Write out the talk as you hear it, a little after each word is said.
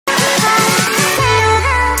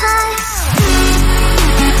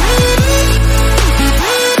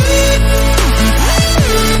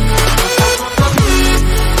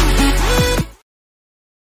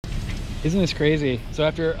Isn't this crazy? So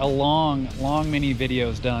after a long many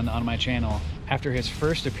videos done on my channel, after his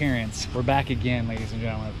first appearance, we're back again, ladies and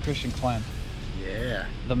gentlemen, with Christian Clem. Yeah.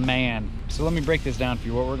 The man. So let me break this down for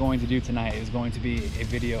you. What we're going to do tonight is going to be a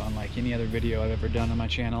video unlike any other video I've ever done on my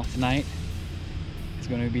channel. Tonight is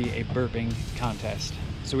going to be a burping contest.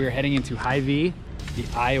 So we are heading into Hy-Vee, the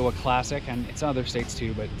Iowa Classic, and it's in other states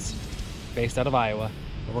too, but it's based out of Iowa.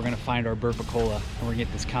 But we're gonna find our burpa'ocola and we're gonna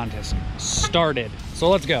get this contest started. So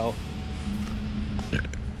let's go.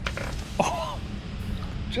 Oh,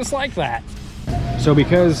 just like that. So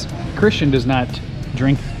because Christian does not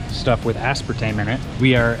drink stuff with aspartame in it,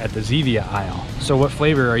 we are at the Zevia aisle. So what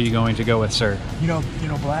flavor are you going to go with, sir? You know,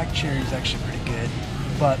 black cherry is actually pretty good,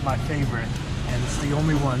 but my favorite, and it's the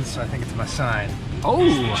only one, so I think it's my sign. Oh,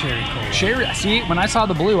 cherry cola. Cherry. See, when I saw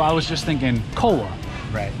the blue, I was just thinking cola.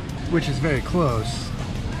 Right. Which is very close.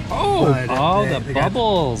 Oh, the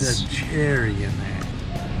bubbles. The cherry in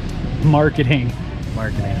there. Marketing.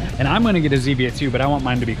 And I'm gonna get a Zevia too, but I want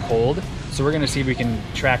mine to be cold. So we're gonna see if we can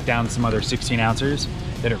track down some other 16 ounces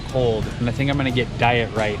that are cold. And I think I'm gonna get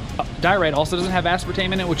Diet Right. Diet Right also doesn't have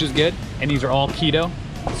aspartame in it, which is good. And these are all keto,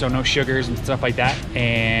 so no sugars and stuff like that.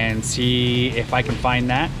 And see if I can find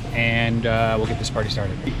that, and we'll get this party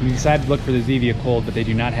started. We decided to look for the Zevia cold, but they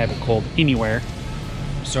do not have it cold anywhere.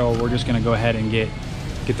 So we're just gonna go ahead and get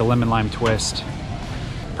the lemon lime twist.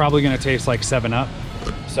 Probably gonna taste like 7-Up.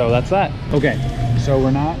 So that's that. Okay, so we're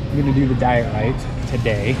not gonna do the Diet Right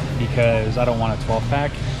today because I don't want a 12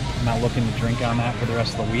 pack. I'm not looking to drink on that for the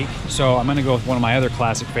rest of the week. So I'm gonna go with one of my other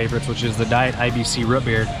classic favorites, which is the Diet IBC root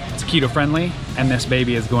beer. It's keto friendly, and this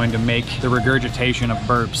baby is going to make the regurgitation of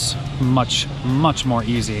burps much more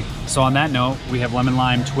easy. So on that note, we have lemon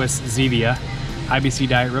lime twist Zevia, IBC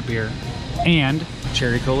Diet root beer, and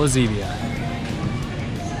cherry cola Zevia.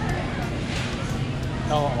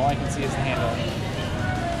 Oh, all I can see is the handle.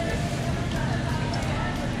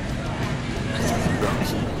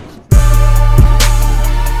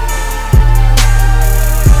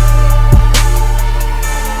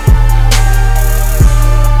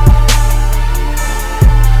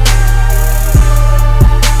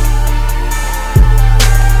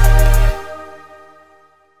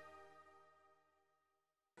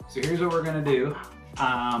 So here's what we're gonna do.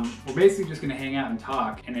 We're basically just gonna hang out and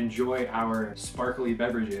talk and enjoy our sparkly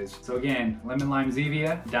beverages. So again, lemon lime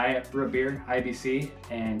Zevia, Diet root beer, IBC,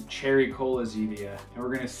 and cherry cola Zevia. And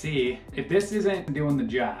we're gonna see if this isn't doing the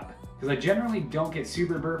job. Because I generally don't get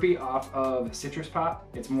super burpy off of citrus pop.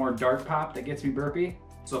 It's more dark pop that gets me burpy.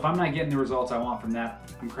 So if I'm not getting the results I want from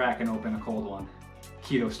that, I'm cracking open a cold one,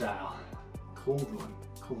 keto style. Cold one,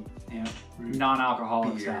 cold. Yeah,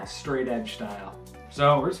 non-alcoholic style, straight edge style.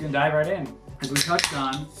 So we're just gonna dive right in. As we touched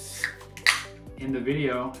on in the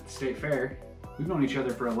video at the State Fair, we've known each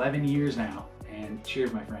other for 11 years now. And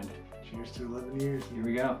cheers, my friend. Cheers to 11 years. Here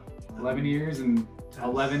we go. 11 years and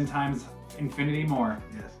 11 times infinity more.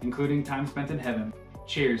 Yes. Including time spent in heaven.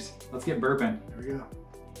 Cheers. Let's get burping. Here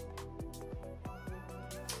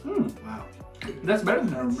we go. Wow. That's better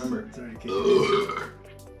than I remember. It's already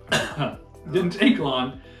Didn't take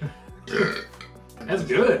long. That's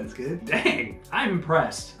good. That's good. Dang, I'm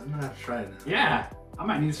impressed. I'm gonna have to try it now. Yeah, I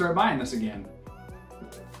might need to start buying this again.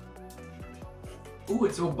 Ooh,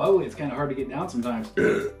 it's so bubbly, it's kind of hard to get down sometimes.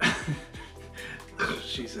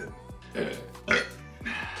 She said.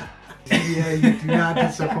 Yeah, you do not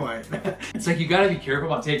disappoint. It's like you gotta be careful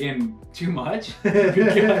about taking too much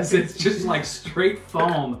because it's just like straight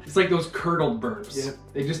foam. It's like those curdled burps. Yep.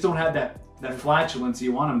 They just don't have that flatulence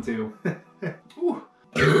you want them to. Ooh.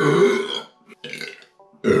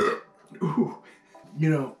 Ooh. You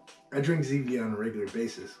know, I drink Zevia on a regular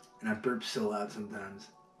basis, and I burp so loud sometimes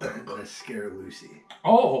that I scare Lucy.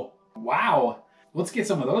 Oh, wow. Let's get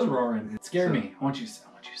some of those roaring. Scare me. I want you to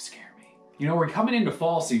scare me. You know, we're coming into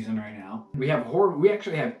fall season right now. We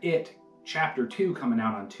actually have It Chapter 2 coming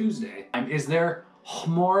out on Tuesday. Is there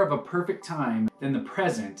more of a perfect time than the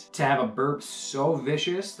present to have a burp so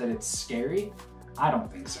vicious that it's scary? I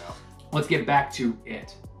don't think so. Let's get back to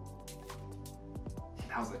It.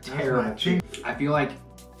 That was a terrible cheat. I feel like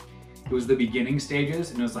it was the beginning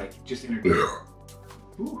stages and it was like just introduced.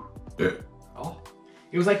 Ooh. Oh.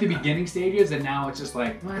 It was like the beginning stages and now it's just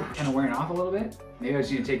like kind of wearing off a little bit. Maybe I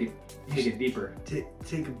just need to take it deeper.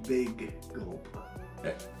 Take a big gulp.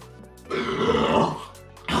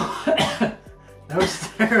 That was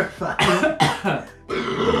terrifying.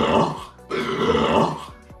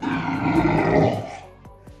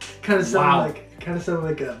 Kind of sounded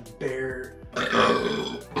like a bear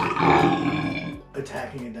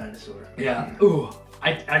attacking a dinosaur. Yeah. Ooh.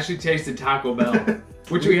 I actually tasted Taco Bell,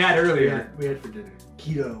 which we had earlier. We had for dinner.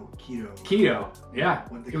 Keto. Yeah.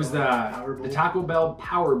 It was the Taco Bell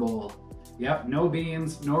Power Bowl. Yep. No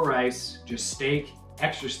beans, no rice, just steak,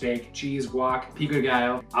 extra steak, cheese, guac, pico de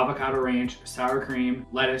gallo, avocado ranch, sour cream,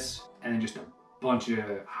 lettuce, and then just a bunch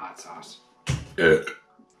of hot sauce.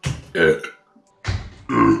 Whoa.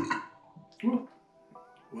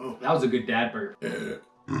 That was a good dad burp.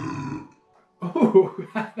 Oh,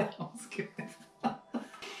 that was good.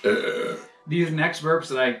 These next burps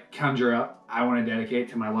that I conjure up, I want to dedicate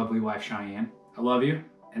to my lovely wife, Cheyenne. I love you,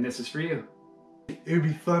 and this is for you. It would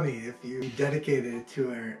be funny if you dedicated it to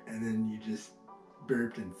her and then you just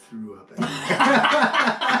burped and threw up at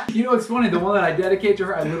her. You know what's funny? The one that I dedicate to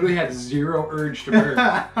her, I literally had zero urge to burp.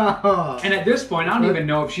 And at this point, I don't even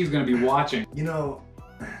know if she's going to be watching. You know,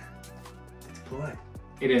 it's polite.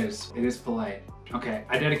 It is. It is polite. Okay,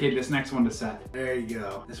 I dedicate this next one to Seth. There you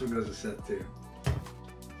go. This one goes to Seth too.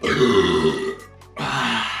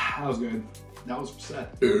 That was good. That was for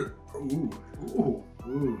Seth.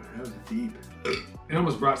 Ooh, that was deep. It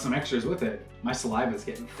almost brought some extras with it. My saliva is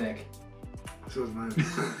getting thick. So is mine.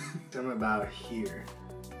 I'm about here.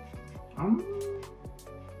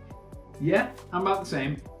 Yeah, I'm about the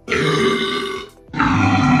same.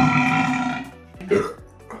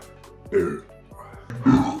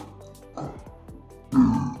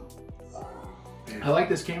 I like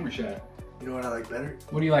this camera shot. You know what I like better?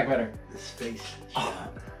 What do you like better? This face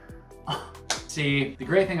shot. See, the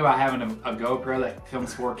great thing about having a GoPro that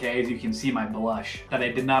films 4K is you can see my blush that I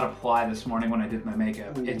did not apply this morning when I did my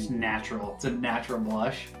makeup. Ooh. It's natural. It's a natural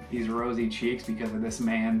blush. These rosy cheeks because of this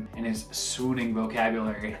man and his swooning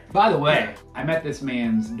vocabulary. By the way, I met this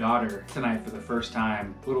man's daughter tonight for the first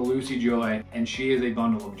time, little Lucy Joy, and she is a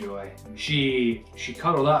bundle of joy. She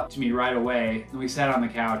cuddled up to me right away, and we sat on the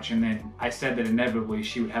couch, and then I said that inevitably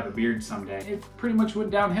she would have a beard someday. It pretty much went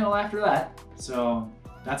downhill after that. So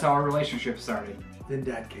that's how our relationship started. Then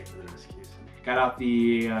Dad came to the rescue. Got out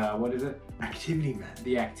the, what is it? Activity mat.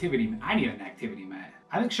 The activity mat. I need an activity mat.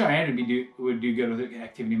 I think Cheyenne would do good with an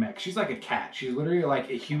activity mat. She's like a cat. She's literally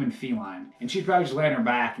like a human feline. And she'd probably just lay on her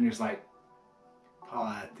back and just like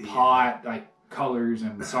paw at like colors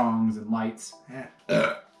and songs and lights.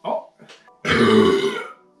 Yeah. Oh.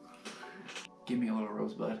 Give me a little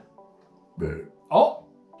rosebud. Oh.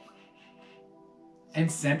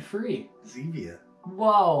 And scent free. Zevia.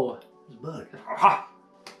 Whoa. There's a bug. Aha.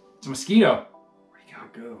 It's a mosquito. Where'd he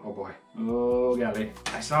go? Oh boy. Oh golly.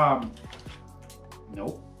 I saw him.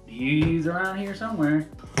 Nope. He's around here somewhere.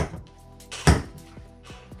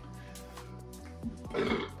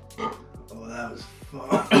 Oh, that was fun.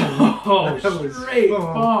 Oh, that was straight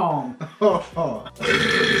foam.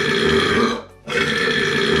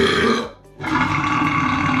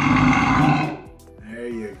 There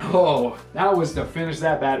you go. Oh, that was to finish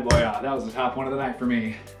that bad boy off. That was the top one of the night for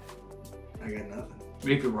me. I got nothing.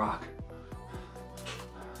 Make it rock.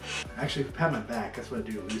 Actually, pat my back. That's what I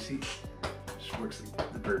do to Lucy. Just works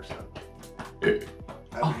the burps up.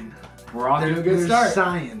 I mean, we're off to a good start. There's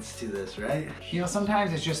science to this, right? You know,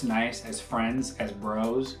 sometimes it's just nice as friends, as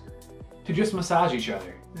bros, to just massage each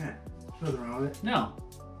other. Yeah, nothing wrong with it. No.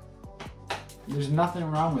 There's nothing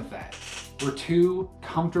wrong with that. We're two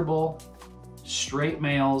comfortable, straight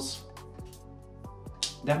males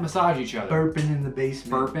that massage each other. Burping in the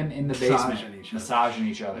basement. Burping in the basement. Massaging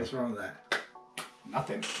each other. What's wrong with that?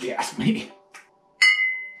 Nothing. You ask me.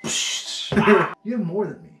 You have more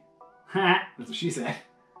than me. That's what she said.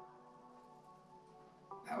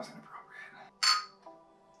 That was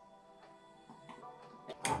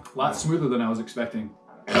inappropriate. A lot smoother than I was expecting.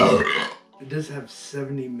 It does have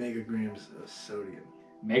 70 megagrams of sodium.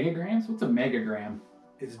 Megagrams? What's a megagram?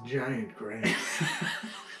 It's giant grams.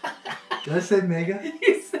 Did I say mega?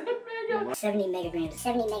 You said mega. 70 megagrams.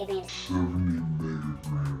 70 megagrams. 70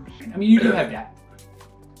 megagrams. I mean, you do have that.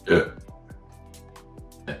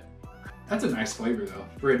 That's a nice flavor though,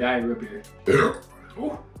 for a diet root beer.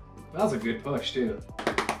 Ooh, that was a good push too.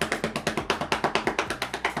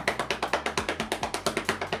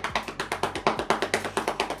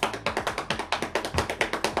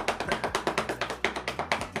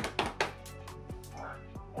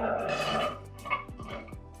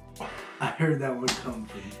 I heard that one come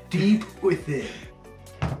from deep within.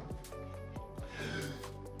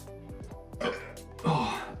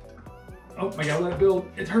 Oh, I gotta let it build.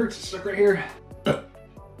 It hurts, it's stuck right here.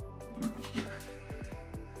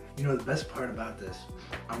 You know the best part about this?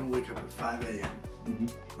 I'm gonna wake up at 5 a.m.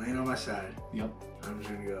 Laying on my side. Yep. I'm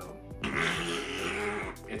just gonna go.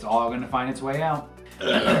 It's all gonna find its way out.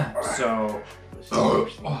 So,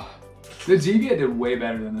 the Zevia did way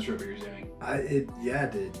better than this root beer you're doing. Yeah,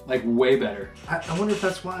 it did. Like way better. I wonder if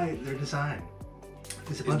that's why they're designed.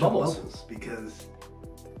 It's a bunch of bubbles because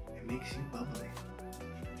makes you bubbly.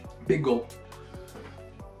 Big gulp.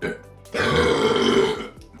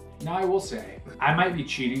 Now I will say, I might be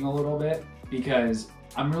cheating a little bit because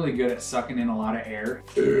I'm really good at sucking in a lot of air.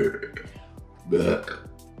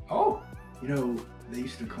 Oh. You know, they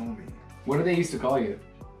used to call me What did they used to call you?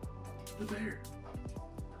 the bear.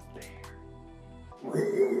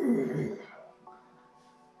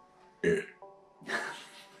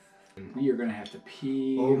 You're gonna have to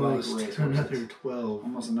pee Almost like another 12.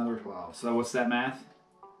 Almost another 12. So what's that math?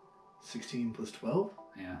 16 plus 12?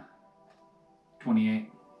 Yeah.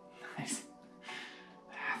 28. Nice.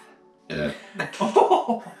 Math.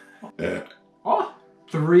 Oh! Oh!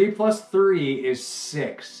 3 plus 3 is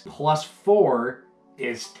 6. Plus 4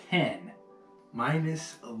 is 10.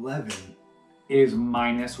 Minus 11 Is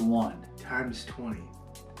minus 1. times 20.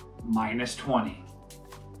 Minus 20.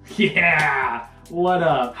 Yeah! What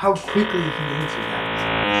up? How quickly you can answer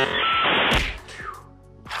that?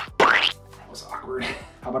 That was awkward.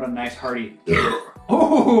 How about a nice hearty?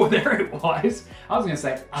 Oh, there it was. I was gonna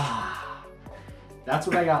say, ah. That's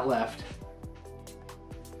what I got left.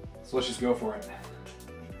 So let's just go for it.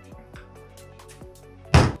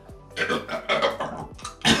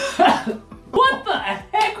 What the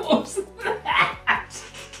heck was that?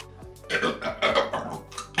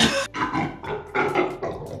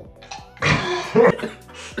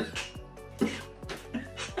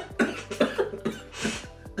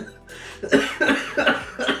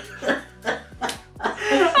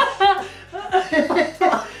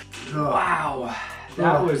 Wow,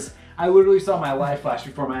 that was, I literally saw my life flash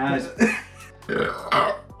before my eyes.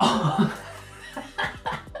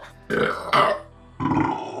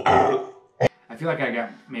 I feel like I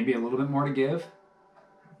got maybe a little bit more to give.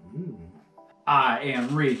 I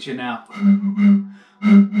am reaching out. I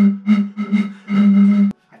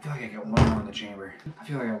feel like I got one more in the chamber. I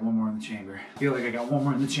feel like I got one more in the chamber. I feel like I got one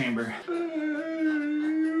more in the chamber.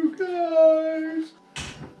 You guys.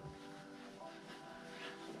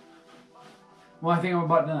 Well, I think I'm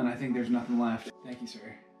about done. I think there's nothing left. Thank you,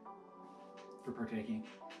 sir, for partaking.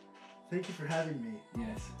 Thank you for having me.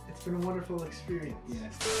 Yes. It's been a wonderful experience.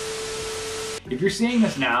 Yes. If you're seeing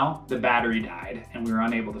this now, the battery died and we were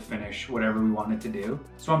unable to finish whatever we wanted to do.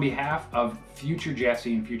 So on behalf of future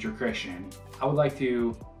Jesse and future Christian, I would like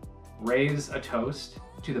to raise a toast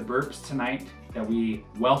to the burps tonight that we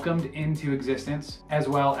welcomed into existence, as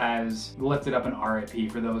well as lifted up an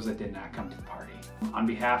RIP for those that did not come to the party. On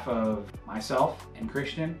behalf of myself and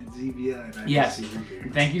Christian, Zevia and IBC yes, Root Beer.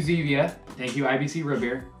 thank you Zevia, thank you IBC Root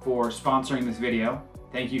Beer for sponsoring this video.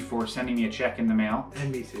 Thank you for sending me a check in the mail.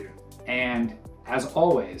 And me too. And as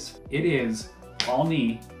always, it is all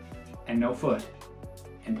knee and no foot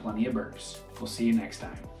and plenty of burps. We'll see you next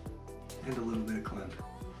time. And a little bit of Clem.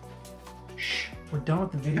 Shh, we're done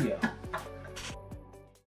with the video.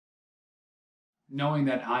 Knowing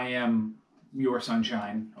that I am your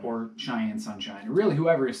sunshine or Cheyenne sunshine, really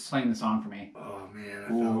whoever is playing the song for me. Oh man, I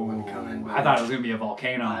felt one coming. I thought it was gonna be a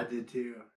volcano. I did too.